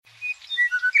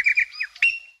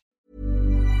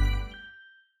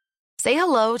Say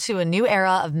hello to a new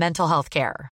era of mental health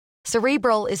care.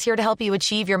 Cerebral is here to help you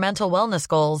achieve your mental wellness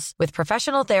goals with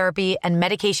professional therapy and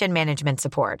medication management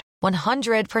support.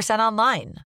 100%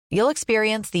 online. You'll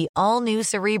experience the all-new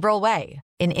Cerebral Way,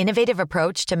 an innovative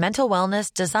approach to mental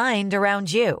wellness designed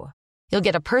around you. You'll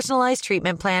get a personalized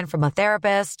treatment plan from a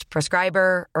therapist,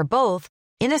 prescriber, or both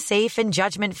in a safe and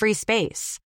judgment-free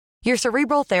space. Your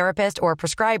Cerebral therapist or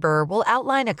prescriber will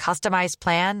outline a customized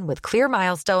plan with clear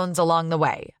milestones along the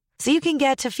way, so you can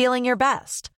get to feeling your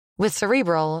best. With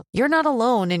Cerebral, you're not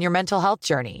alone in your mental health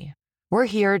journey. We're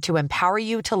here to empower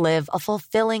you to live a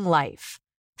fulfilling life.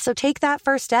 So take that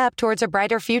first step towards a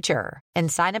brighter future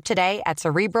and sign up today at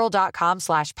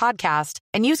Cerebral.com/podcast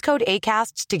and use code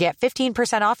ACAST to get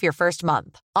 15% off your first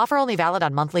month. Offer only valid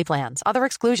on monthly plans. Other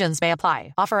exclusions may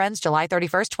apply. Offer ends July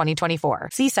 31st, 2024.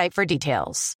 See site for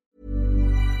details.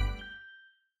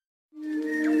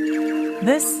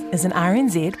 This is an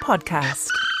RNZ podcast.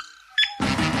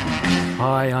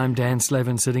 Hi, I'm Dan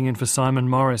Slevin, sitting in for Simon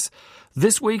Morris.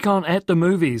 This week on At the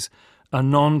Movies, a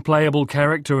non-playable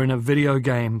character in a video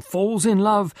game falls in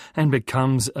love and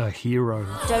becomes a hero.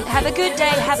 Don't have a good day,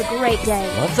 have a great day.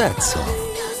 Love that song.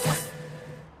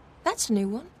 That's a new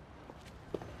one.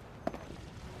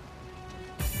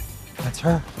 That's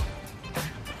her.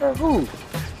 Her who?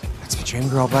 That's the dream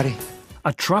girl, buddy.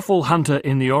 A truffle hunter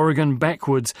in the Oregon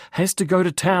backwoods has to go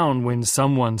to town when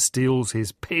someone steals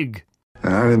his pig.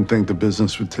 And I didn't think the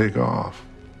business would take off,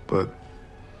 but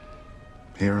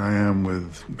here I am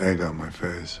with egg on my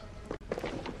face.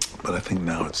 But I think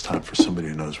now it's time for somebody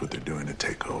who knows what they're doing to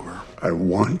take over. I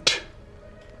want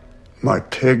my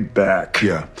pig back.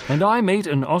 Yeah. And I meet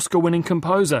an Oscar-winning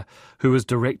composer who has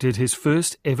directed his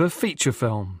first ever feature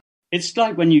film. It's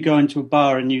like when you go into a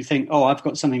bar and you think, oh, I've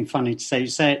got something funny to say. You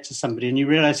say it to somebody and you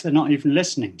realise they're not even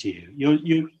listening to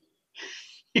you.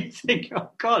 You think, oh,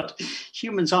 God,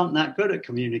 humans aren't that good at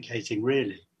communicating,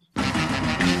 really.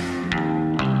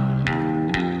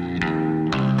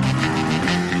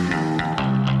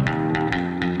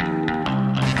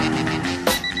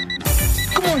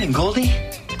 Good morning, Goldie.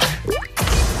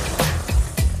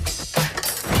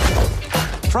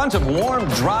 Front of warm,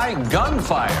 dry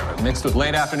gunfire mixed with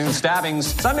late afternoon stabbings.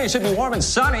 Sunday should be warm and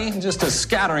sunny, just a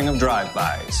scattering of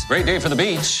drive-bys. Great day for the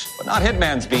beach, but not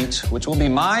Hitman's Beach, which will be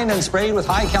mined and sprayed with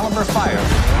high-caliber fire.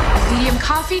 Medium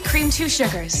coffee, cream 2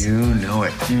 sugars. You know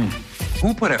it.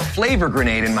 Who put a flavor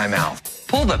grenade in my mouth?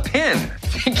 Pull the pin.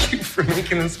 Thank you for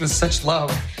making this with such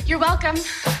love. You're welcome.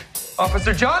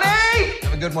 Officer Johnny!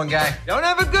 Have a good one, guy. Don't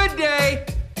have a good day.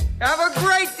 Have a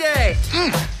great day.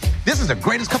 This is the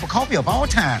greatest cup of coffee of all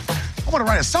time. I want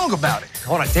to write a song about it.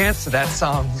 I want to dance to that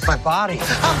song with my body.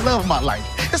 I love my life.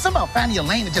 It's something about finding your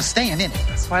lane and just staying in it.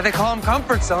 That's why they call them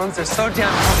comfort zones. They're so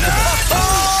damn comfortable.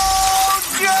 Oh,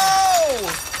 Joe!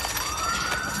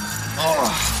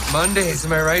 Oh, Mondays,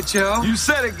 am I right, Joe? You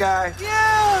said it, guy.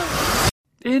 Yeah!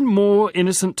 In more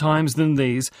innocent times than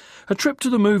these, a trip to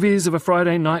the movies of a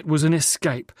Friday night was an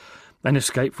escape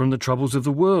from the troubles of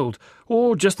the world,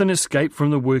 or just an escape from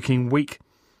the working week.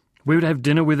 We would have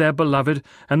dinner with our beloved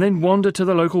and then wander to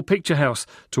the local picture house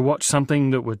to watch something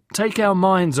that would take our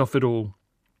minds off it all.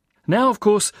 Now, of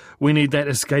course, we need that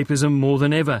escapism more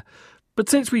than ever. But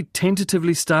since we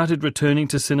tentatively started returning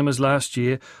to cinemas last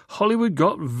year, Hollywood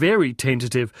got very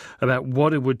tentative about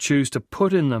what it would choose to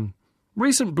put in them.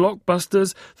 Recent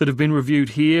blockbusters that have been reviewed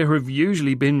here have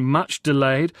usually been much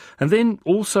delayed and then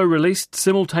also released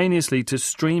simultaneously to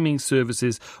streaming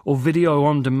services or video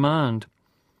on demand.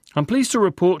 I'm pleased to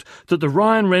report that the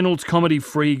Ryan Reynolds comedy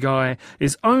Free Guy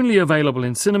is only available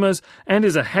in cinemas and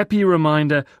is a happy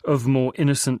reminder of more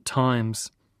innocent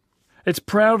times. It's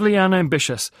proudly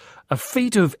unambitious, a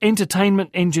feat of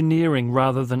entertainment engineering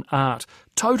rather than art,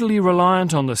 totally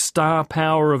reliant on the star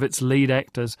power of its lead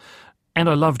actors, and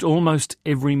I loved almost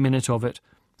every minute of it,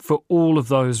 for all of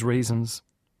those reasons.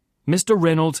 Mr.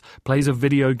 Reynolds plays a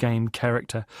video game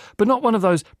character, but not one of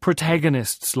those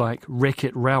protagonists like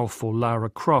Wreck-It Ralph or Lara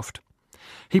Croft.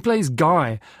 He plays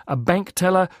Guy, a bank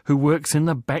teller who works in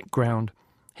the background.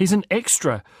 He's an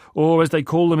extra, or as they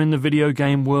call them in the video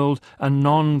game world, a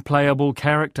non-playable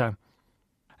character.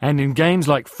 And in games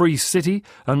like Free City,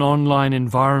 an online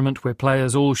environment where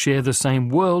players all share the same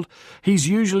world, he's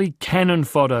usually cannon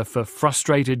fodder for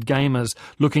frustrated gamers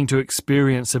looking to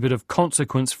experience a bit of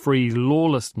consequence-free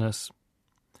lawlessness.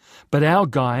 But our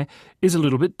Guy is a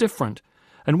little bit different,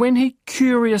 and when he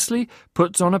curiously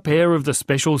puts on a pair of the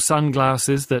special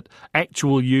sunglasses that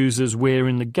actual users wear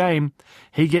in the game,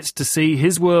 he gets to see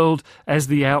his world as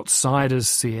the outsiders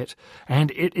see it,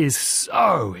 and it is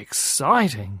so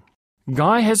exciting.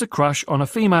 Guy has a crush on a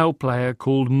female player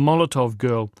called Molotov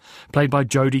Girl, played by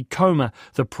Jodie Comer,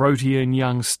 the protean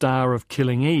young star of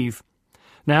Killing Eve.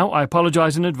 Now, I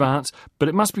apologise in advance, but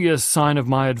it must be a sign of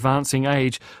my advancing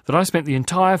age that I spent the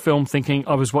entire film thinking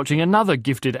I was watching another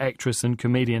gifted actress and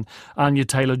comedian, Anya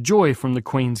Taylor-Joy from The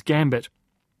Queen's Gambit.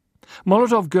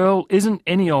 Molotov Girl isn't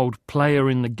any old player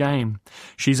in the game.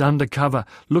 She's undercover,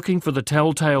 looking for the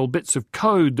telltale bits of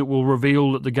code that will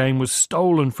reveal that the game was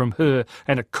stolen from her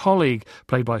and a colleague,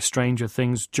 played by Stranger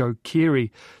Things' Joe Keery,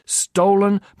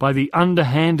 stolen by the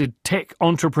underhanded tech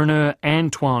entrepreneur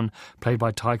Antoine, played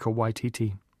by Taika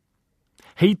Waititi.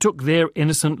 He took their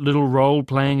innocent little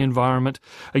role-playing environment,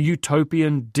 a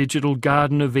utopian digital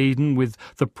Garden of Eden with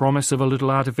the promise of a little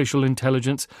artificial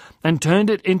intelligence, and turned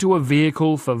it into a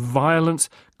vehicle for violence,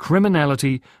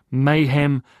 criminality,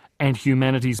 mayhem, and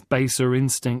humanity's baser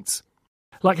instincts.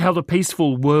 Like how the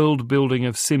peaceful world-building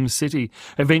of SimCity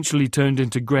eventually turned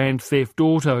into Grand Theft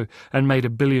Auto and made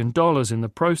 $1 billion in the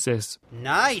process.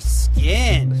 Nice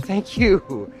skin. Thank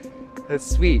you. That's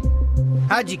sweet.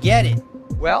 How'd you get it?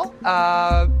 Well,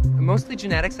 mostly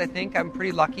genetics, I think. I'm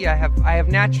pretty lucky. I have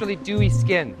naturally dewy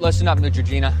skin. Listen up,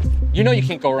 Neutrogena. You know you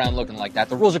can't go around looking like that.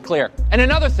 The rules are clear. And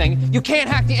another thing, you can't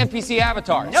hack the NPC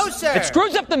avatars. No, sir. It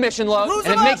screws up the mission load,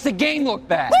 and it makes the game look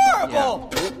bad. Horrible!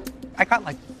 Yeah. I got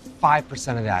like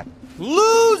 5% of that.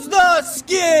 Lose the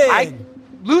skin!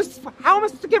 How am I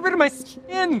supposed to get rid of my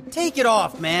skin? Take it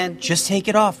off, man. Just take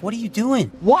it off. What are you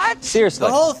doing? What? Seriously.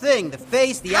 The whole thing. The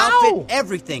face, the outfit,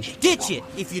 everything. Ditch it.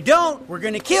 If you don't, we're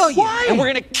gonna kill you. Why? And we're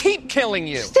gonna keep killing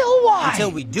you. Still why? Until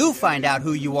we do find out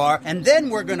who you are, and then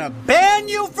we're gonna ban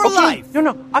you for life.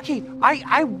 No. Okay,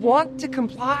 I want to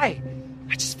comply.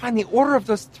 I just find the order of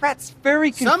those threats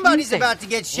very confusing. Somebody's about to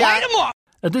get shot. Light him up!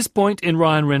 At this point in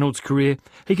Ryan Reynolds' career,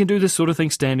 he can do this sort of thing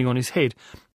standing on his head.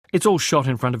 It's all shot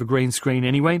in front of a green screen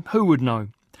anyway, who would know?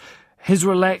 His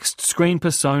relaxed screen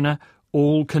persona,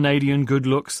 all Canadian good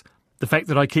looks, the fact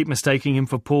that I keep mistaking him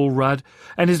for Paul Rudd,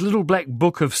 and his little black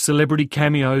book of celebrity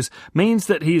cameos means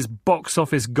that he is box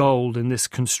office gold in this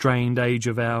constrained age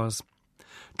of ours.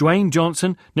 Dwayne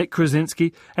Johnson, Nick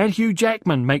Krasinski and Hugh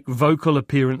Jackman make vocal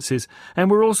appearances,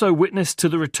 and we're also witness to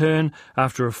the return,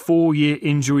 after a 4-year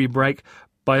injury break,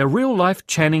 by a real-life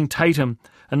Channing Tatum,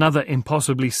 another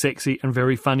impossibly sexy and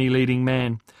very funny leading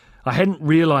man. I hadn't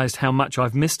realised how much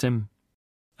I've missed him.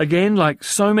 Again, like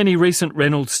so many recent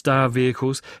Reynolds star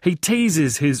vehicles, he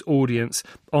teases his audience,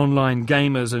 online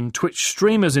gamers and Twitch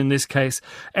streamers in this case,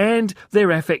 and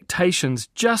their affectations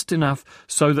just enough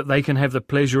so that they can have the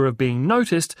pleasure of being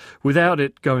noticed without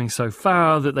it going so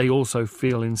far that they also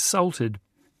feel insulted.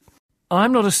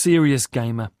 I'm not a serious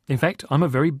gamer. In fact, I'm a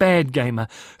very bad gamer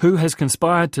who has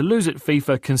conspired to lose at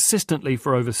FIFA consistently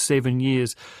for over 7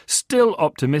 years, still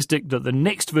optimistic that the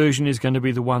next version is going to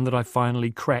be the one that I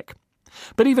finally crack.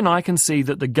 But even I can see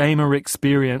that the gamer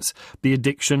experience, the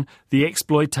addiction, the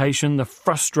exploitation, the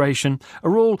frustration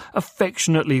are all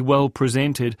affectionately well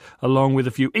presented, along with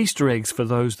a few Easter eggs for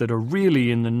those that are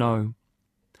really in the know.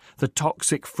 The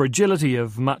toxic fragility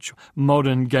of much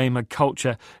modern gamer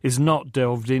culture is not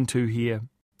delved into here.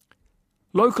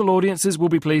 Local audiences will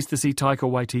be pleased to see Taika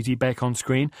Waititi back on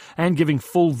screen and giving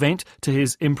full vent to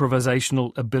his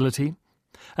improvisational ability.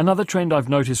 Another trend I've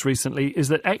noticed recently is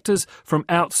that actors from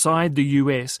outside the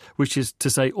US, which is to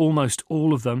say almost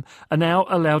all of them, are now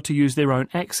allowed to use their own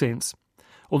accents.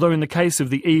 Although in the case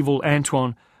of the evil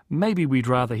Antoine, maybe we'd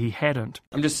rather he hadn't.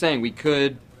 I'm just saying, we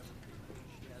could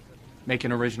make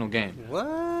an original game.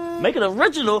 What? Make it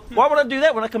original? Why would I do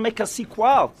that when I can make a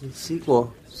sequel?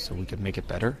 Sequel? So we could make it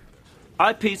better?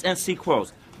 IPs and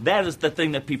sequels. That is the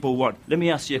thing that people want. Let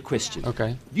me ask you a question.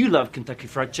 Okay. You love Kentucky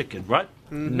Fried Chicken, right?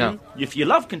 Mm-hmm. No. If you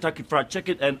love Kentucky Fried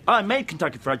Chicken, and I made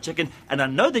Kentucky Fried Chicken, and I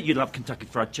know that you love Kentucky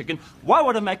Fried Chicken, why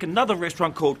would I make another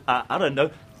restaurant called,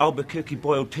 Albuquerque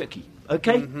Boiled Turkey?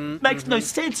 Okay? Makes no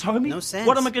sense, homie. No sense.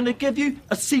 What am I going to give you?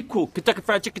 A sequel, Kentucky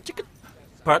Fried Chicken,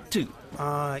 Part 2.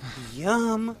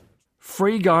 Yum.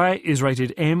 Free Guy is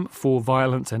rated M for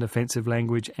violence and offensive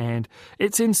language, and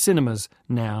it's in cinemas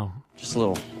now. Just a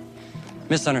little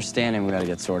misunderstanding we gotta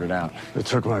get sorted out. They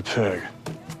took my pig.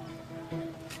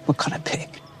 What kind of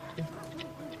pig?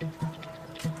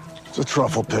 It's a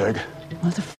truffle pig.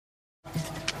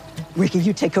 Wiki,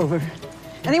 you take over.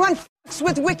 Anyone f***s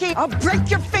with Wiki, I'll break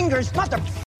your fingers, mother...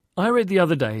 I read the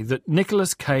other day that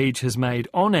Nicolas Cage has made,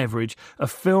 on average, a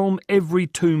film every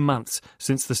 2 months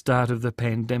since the start of the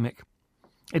pandemic.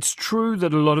 It's true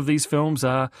that a lot of these films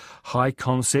are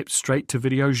high-concept,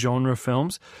 straight-to-video genre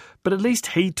films, but at least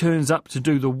he turns up to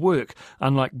do the work,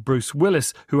 unlike Bruce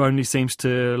Willis, who only seems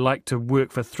to like to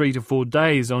work for 3 to 4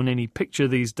 days on any picture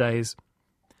these days.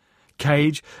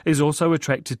 Cage is also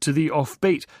attracted to the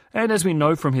offbeat, and as we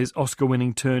know from his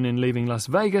Oscar-winning turn in Leaving Las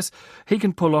Vegas, he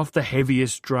can pull off the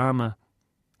heaviest drama.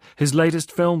 His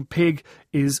latest film, Pig,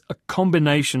 is a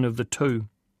combination of the two.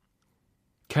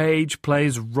 Cage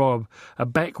plays Rob, a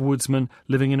backwoodsman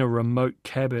living in a remote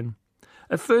cabin.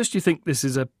 At first you think this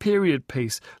is a period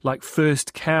piece, like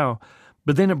First Cow,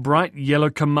 but then a bright yellow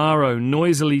Camaro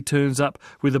noisily turns up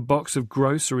with a box of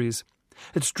groceries.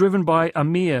 It's driven by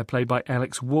Amir, played by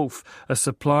Alex Wolff, a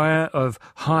supplier of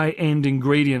high-end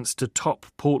ingredients to top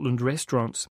Portland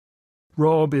restaurants.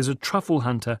 Rob is a truffle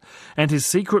hunter, and his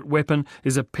secret weapon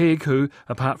is a pig who,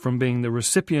 apart from being the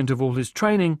recipient of all his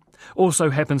training,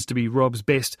 also happens to be Rob's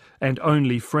best and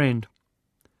only friend.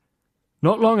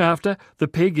 Not long after, the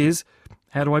pig is,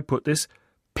 how do I put this,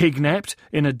 pignapped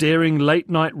in a daring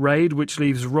late-night raid which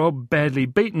leaves Rob badly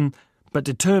beaten, but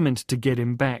determined to get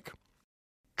him back.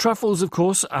 Truffles, of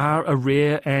course, are a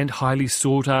rare and highly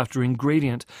sought-after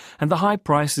ingredient, and the high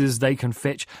prices they can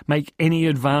fetch make any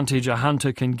advantage a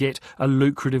hunter can get a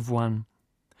lucrative one.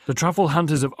 The truffle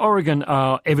hunters of Oregon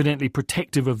are evidently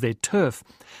protective of their turf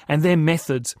and their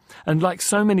methods, and like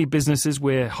so many businesses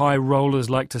where high rollers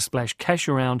like to splash cash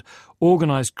around,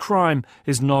 organised crime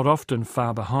is not often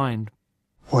far behind.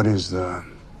 What is the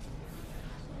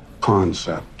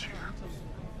concept?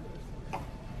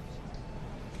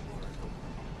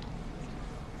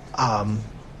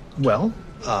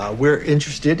 We're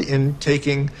interested in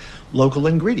taking local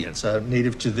ingredients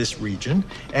native to this region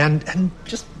and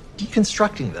just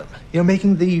deconstructing them,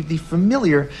 making the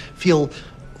familiar feel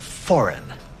foreign,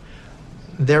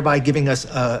 thereby giving us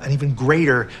an even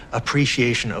greater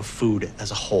appreciation of food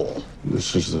as a whole.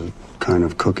 This is the kind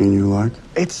of cooking you like?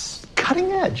 It's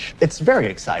cutting edge. It's very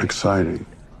exciting. Exciting.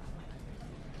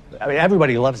 I mean,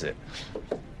 everybody loves it.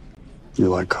 You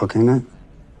like cooking it?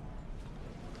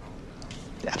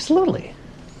 Absolutely.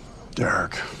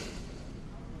 Derek,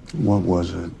 what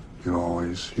was it you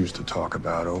always used to talk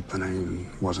about opening?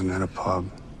 Wasn't it a pub?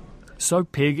 So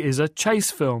Pig is a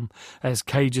chase film, as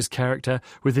Cage's character,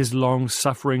 with his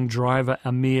long-suffering driver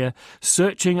Amir,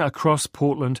 searching across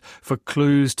Portland for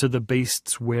clues to the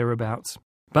beast's whereabouts.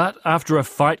 But after a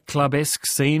Fight Club-esque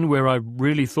scene where I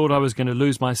really thought I was going to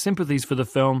lose my sympathies for the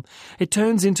film, it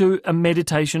turns into a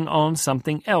meditation on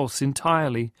something else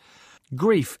entirely.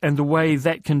 Grief and the way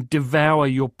that can devour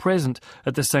your present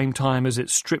at the same time as it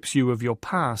strips you of your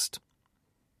past.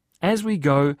 As we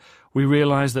go, we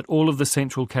realise that all of the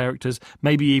central characters,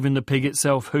 maybe even the pig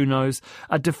itself, who knows,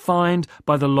 are defined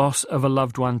by the loss of a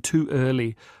loved one too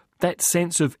early. That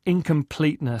sense of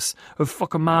incompleteness, of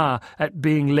whakama at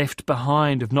being left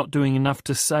behind, of not doing enough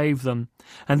to save them,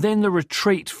 and then the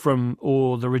retreat from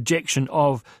or the rejection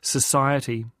of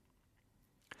society.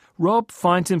 Rob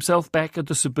finds himself back at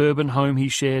the suburban home he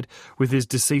shared with his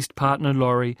deceased partner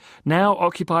Laurie, now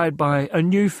occupied by a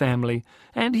new family,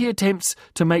 and he attempts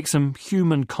to make some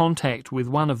human contact with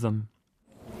one of them.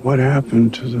 What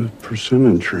happened to the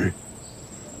persimmon tree?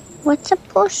 What's a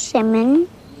persimmon?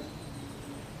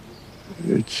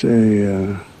 It's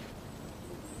an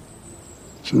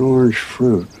orange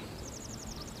fruit.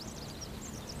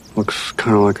 Looks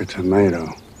kind of like a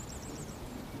tomato.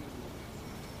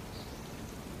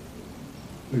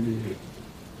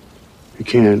 You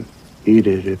can't eat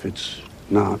it if it's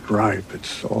not ripe.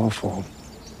 It's awful.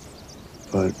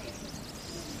 But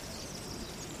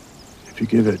if you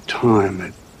give it time,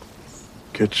 it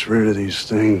gets rid of these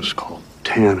things called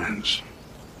tannins.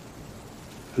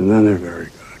 And then they're very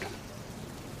good.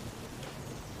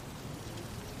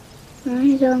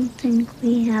 I don't think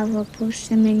we have a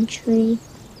persimmon tree.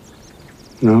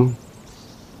 No?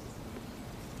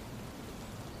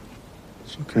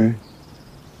 It's okay.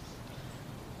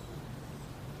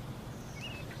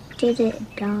 Did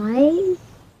it die?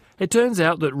 It turns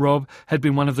out that Rob had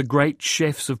been one of the great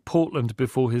chefs of Portland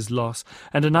before his loss,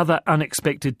 and another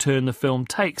unexpected turn the film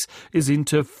takes is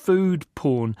into food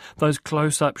porn, those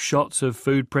close-up shots of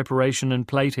food preparation and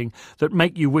plating that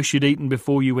make you wish you'd eaten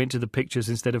before you went to the pictures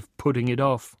instead of putting it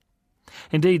off.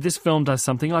 Indeed, this film does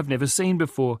something I've never seen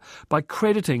before by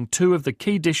crediting two of the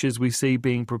key dishes we see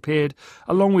being prepared,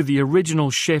 along with the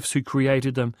original chefs who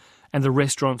created them and the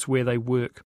restaurants where they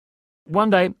work.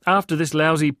 One day, after this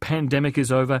lousy pandemic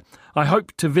is over, I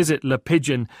hope to visit Le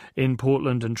Pigeon in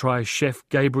Portland and try Chef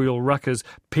Gabriel Rucker's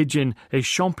Pigeon et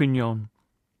Champignon.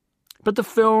 But the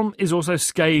film is also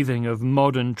scathing of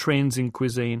modern trends in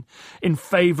cuisine, in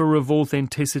favour of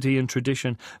authenticity and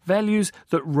tradition, values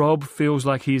that Rob feels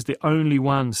like he's the only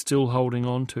one still holding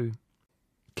on to.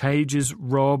 Cage's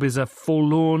Rob is a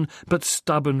forlorn but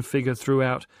stubborn figure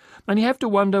throughout, and you have to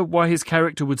wonder why his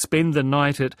character would spend the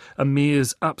night at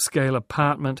Amir's upscale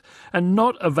apartment and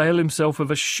not avail himself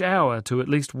of a shower to at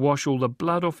least wash all the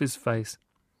blood off his face.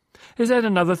 Is that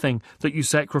another thing that you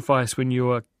sacrifice when you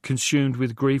are consumed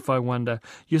with grief, I wonder?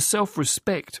 Your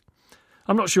self-respect.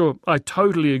 I'm not sure I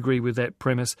totally agree with that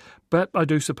premise, but I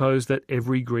do suppose that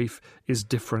every grief is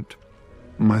different.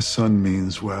 My son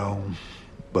means well,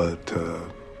 but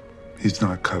he's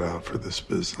not cut out for this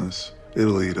business.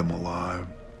 It'll eat him alive.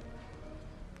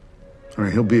 I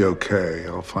mean, he'll be okay.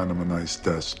 I'll find him a nice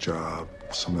desk job,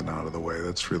 something out of the way.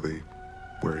 That's really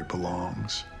where he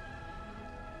belongs.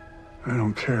 I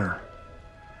don't care.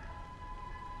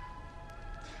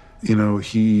 You know,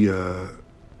 he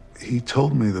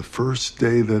told me the first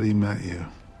day that he met you.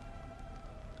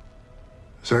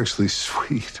 It was actually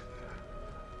sweet.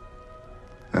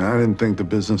 And I didn't think the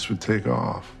business would take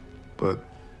off, but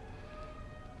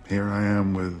here I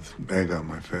am with egg on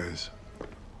my face.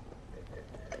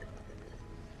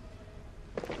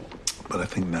 But I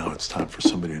think now it's time for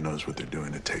somebody who knows what they're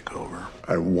doing to take over.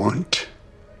 I want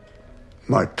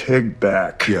my pig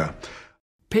back. Yeah.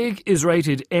 Pig is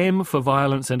rated M for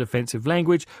violence and offensive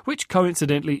language, which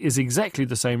coincidentally is exactly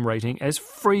the same rating as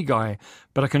Free Guy.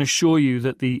 But I can assure you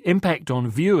that the impact on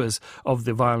viewers of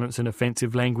the violence and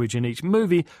offensive language in each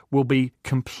movie will be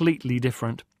completely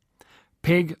different.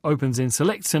 Pig opens in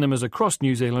select cinemas across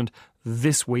New Zealand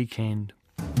this weekend.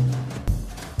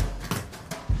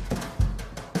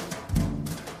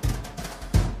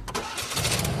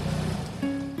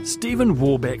 Stephen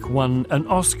Warbeck won an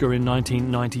Oscar in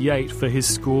 1998 for his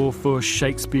score for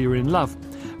Shakespeare in Love,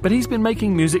 but he's been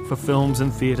making music for films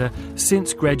and theatre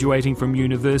since graduating from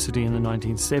university in the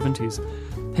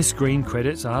 1970s. His screen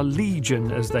credits are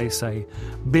legion, as they say.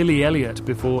 Billy Elliot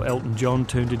before Elton John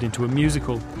turned it into a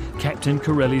musical, Captain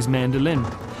Corelli's Mandolin,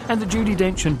 and the Judi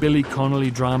Dench and Billy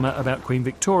Connolly drama about Queen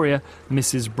Victoria,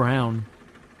 Mrs. Brown.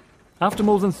 After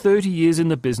more than 30 years in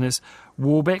the business,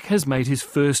 Warbeck has made his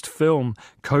first film,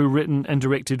 co-written and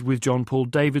directed with John Paul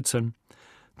Davidson.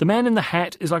 The Man in the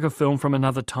Hat is like a film from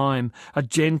another time, a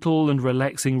gentle and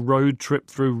relaxing road trip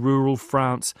through rural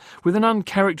France, with an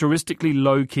uncharacteristically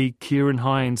low-key Kieran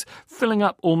Hines filling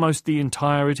up almost the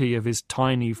entirety of his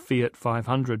tiny Fiat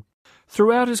 500.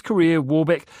 Throughout his career,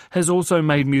 Warbeck has also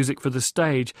made music for the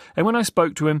stage, and when I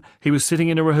spoke to him, he was sitting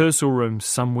in a rehearsal room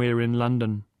somewhere in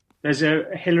London. There's a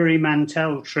Hilary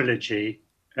Mantel trilogy,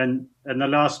 and the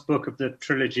last book of the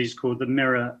trilogy is called The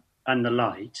Mirror and the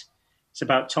Light. It's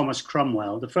about Thomas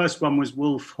Cromwell. The first one was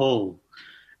Wolf Hall,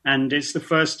 and it's the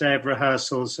first day of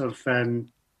rehearsals of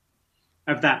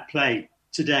that play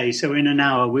today. So in an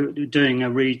hour, we're doing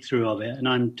a read-through of it, and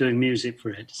I'm doing music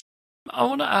for it. I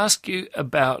want to ask you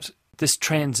about this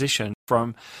transition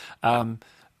from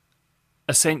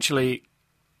essentially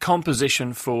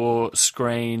composition for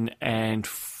screen and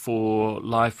for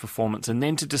live performance, and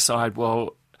then to decide,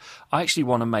 well, I actually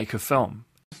want to make a film.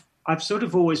 I've sort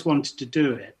of always wanted to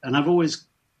do it, and I've always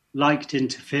liked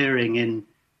interfering in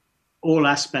all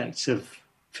aspects of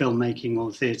filmmaking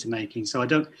or theatre making. So I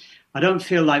don't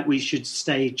feel like we should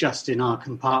stay just in our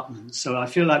compartment. So I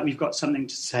feel like we've got something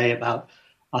to say about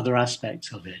other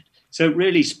aspects of it. So it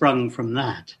really sprung from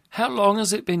that. How long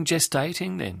has it been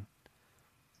gestating then?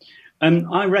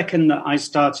 I reckon that I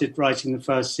started writing the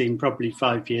first scene probably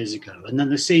 5 years ago, and then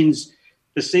the scenes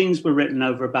were written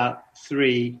over about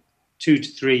 2 to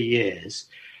 3 years,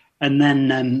 and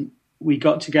then we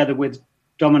got together with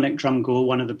Dominic Drumgoole,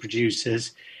 one of the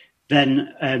producers,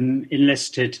 then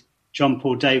enlisted John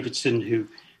Paul Davidson, who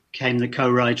became the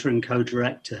co-writer and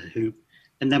co-director,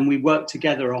 and then we worked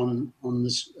together on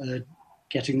this,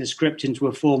 getting the script into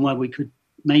a form where we could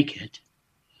make it.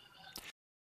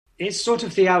 It's sort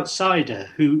of the outsider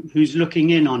who's looking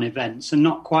in on events and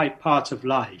not quite part of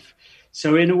life.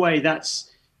 So in a way, that's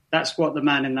what the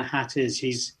Man in the Hat is.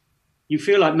 You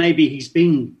feel like maybe he's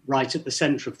been right at the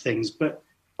centre of things, but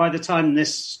by the time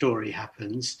this story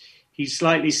happens, he's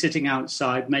slightly sitting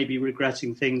outside, maybe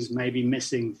regretting things, maybe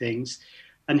missing things,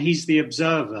 and he's the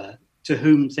observer to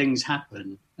whom things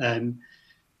happen.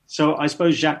 So I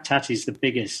suppose Jacques Tati's the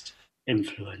biggest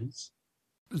influence.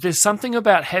 There's something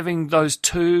about having those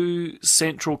two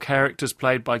central characters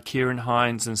played by Kieran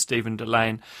Hines and Stephen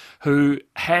Delane who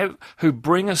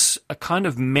bring us a kind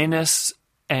of menace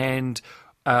and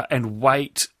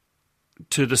weight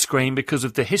to the screen because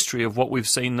of the history of what we've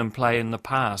seen them play in the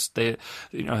past. They're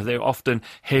often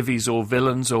heavies or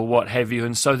villains or what have you,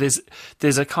 and so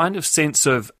there's a kind of sense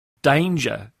of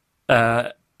danger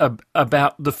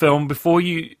about the film before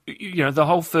the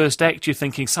whole first act. You're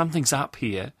thinking something's up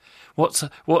here. What's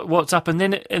up? And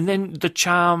then the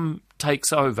charm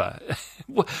takes over.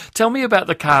 Tell me about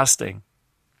the casting.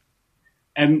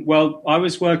 Well, I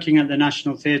was working at the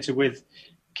National Theatre with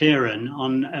Kieran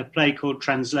on a play called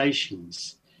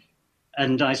Translations.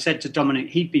 And I said to Dominic,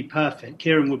 he'd be perfect.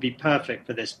 Kieran would be perfect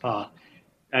for this part.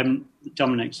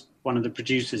 Dominic's one of the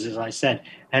producers, as I said.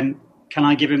 Can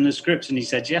I give him the script? And he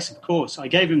said, yes, of course. I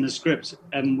gave him the script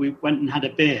and we went and had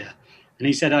a beer. And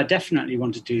he said, I definitely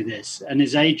want to do this. And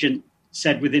his agent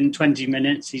said within 20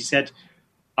 minutes, he said,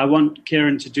 I want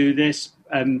Kieran to do this.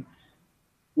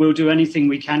 We'll do anything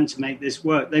we can to make this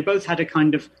work. They both had a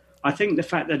kind of, I think the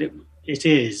fact that it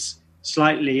is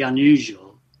slightly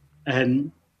unusual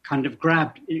kind of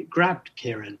grabbed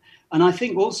Kieran. And I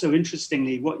think also,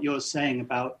 interestingly, what you're saying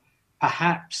about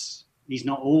perhaps he's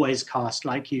not always cast,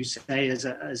 like you say, as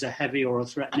a heavy or a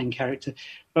threatening character,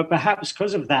 but perhaps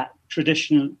because of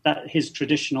his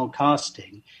traditional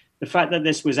casting, the fact that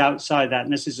this was outside that,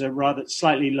 and this is a rather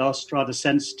slightly lost, rather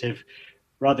sensitive,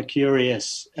 rather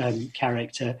curious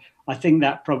character, I think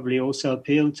that probably also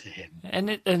appealed to him.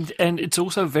 And it's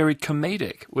also very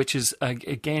comedic, which is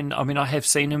again, I mean, I have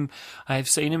seen him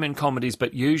in comedies,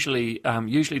 but usually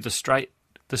the straight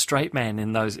man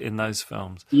in those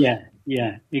films.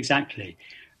 Yeah, exactly.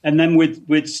 And then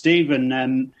with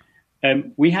Stephen,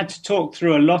 we had to talk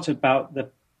through a lot about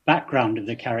the background of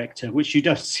the character, which you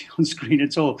don't see on screen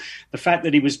at all. The fact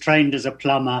that he was trained as a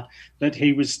plumber, that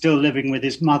he was still living with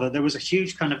his mother. There was a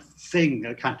huge kind of thing,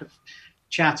 a kind of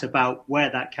chat about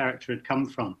where that character had come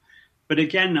from. But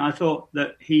again, I thought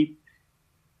that it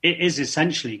is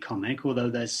essentially comic, although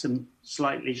there's some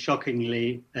slightly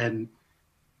shockingly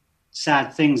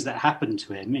sad things that happen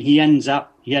to him. He ends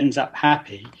up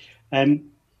happy.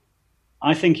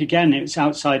 I think again, it's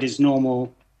outside the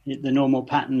normal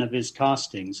pattern of his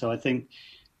casting. So I think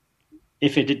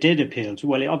if it did appeal to,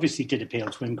 well, it obviously did appeal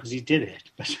to him because he did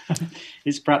it, but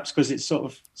it's perhaps because it sort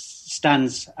of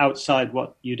stands outside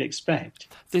what you'd expect.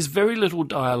 There's very little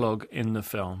dialogue in the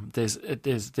film.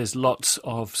 There's lots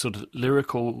of sort of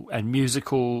lyrical and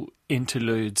musical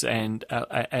interludes and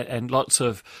lots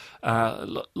of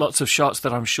shots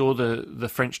that I'm sure the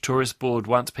French Tourist Board,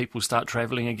 once people start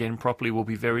travelling again properly, will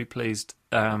be very pleased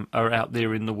are out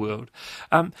there in the world.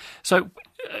 And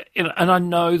I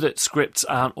know that scripts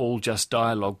aren't all just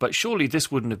dialogue, but surely this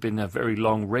wouldn't have been a very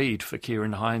long read for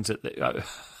Kieran Hines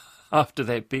after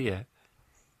that beer.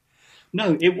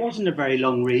 No, it wasn't a very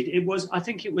long read. I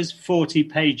think it was 40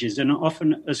 pages, and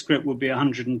often a script would be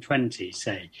 120,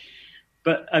 say.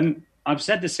 But I've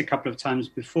said this a couple of times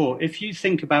before. If you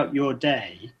think about your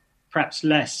day, perhaps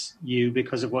less you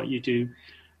because of what you do,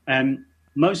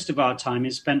 most of our time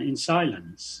is spent in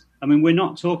silence. I mean, we're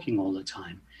not talking all the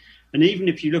time. And even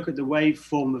if you look at the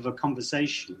waveform of a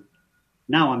conversation,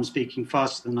 now I'm speaking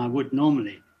faster than I would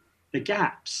normally, the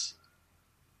gaps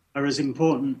are as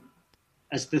important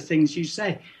as the things you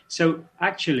say. So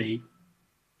actually,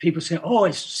 people say, oh,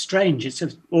 it's strange, it's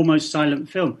an almost silent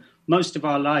film. Most of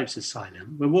our lives are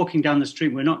silent. We're walking down the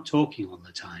street, we're not talking all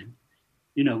the time.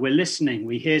 You know, we're listening,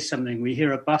 we hear something, we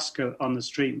hear a bus go on the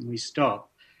street and we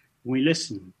stop, and we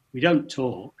listen, we don't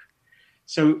talk.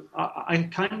 So I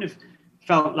kind of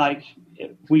felt like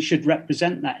we should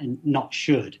represent that, and not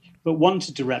should, but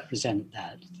wanted to represent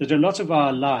that a lot of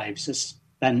our lives are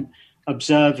spent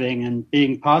observing and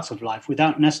being part of life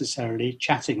without necessarily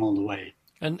chatting all the way.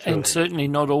 And certainly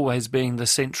not always being the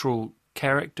central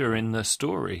character in the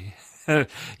story.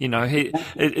 You know,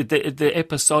 the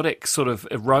episodic sort of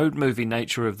road movie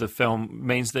nature of the film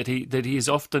means that he is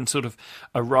often sort of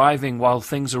arriving while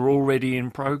things are already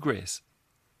in progress.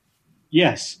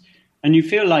 Yes, and you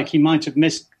feel like he might have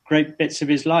missed great bits of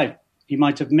his life. He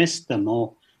might have missed them,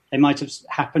 or they might have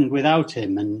happened without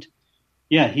him. And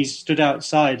yeah, he stood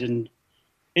outside, and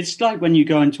it's like when you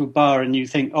go into a bar and you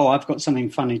think, oh, I've got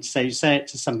something funny to say. You say it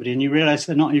to somebody and you realise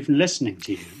they're not even listening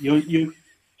to you.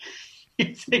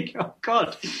 You think, oh,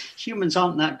 God, humans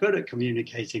aren't that good at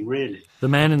communicating, really. The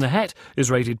Man in the Hat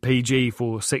is rated PG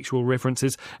for sexual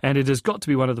references, and it has got to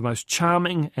be one of the most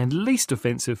charming and least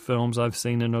offensive films I've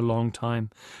seen in a long time.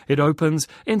 It opens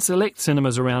in select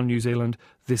cinemas around New Zealand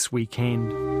this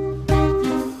weekend.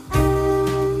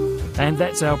 And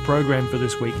that's our program for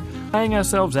this week, playing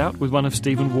ourselves out with one of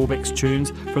Stephen Warbeck's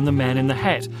tunes from The Man in the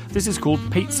Hat. This is called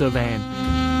Pizza Van.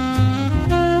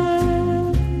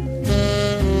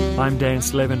 I'm Dan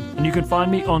Slevin, and you can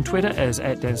find me on Twitter as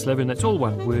 @DanSlevin, that's all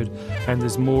one word, and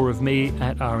there's more of me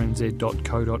at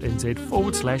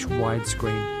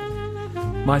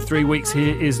rnz.co.nz/widescreen. My 3 weeks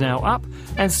here is now up,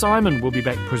 and Simon will be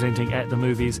back presenting at the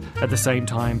movies at the same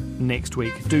time next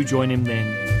week. Do join him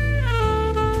then.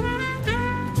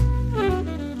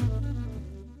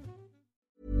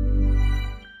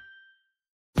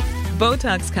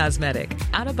 Botox Cosmetic,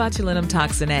 out of botulinum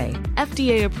toxin A,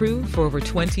 FDA approved for over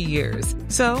 20 years.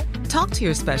 So, talk to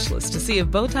your specialist to see if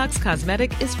Botox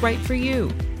Cosmetic is right for you.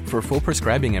 For full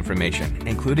prescribing information,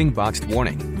 including boxed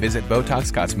warning, visit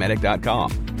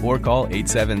BotoxCosmetic.com or call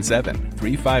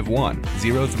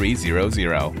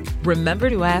 877-351-0300. Remember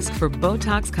to ask for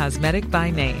Botox Cosmetic by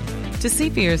name. To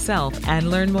see for yourself and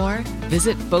learn more,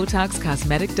 visit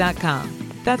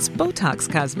BotoxCosmetic.com. That's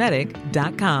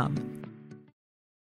BotoxCosmetic.com.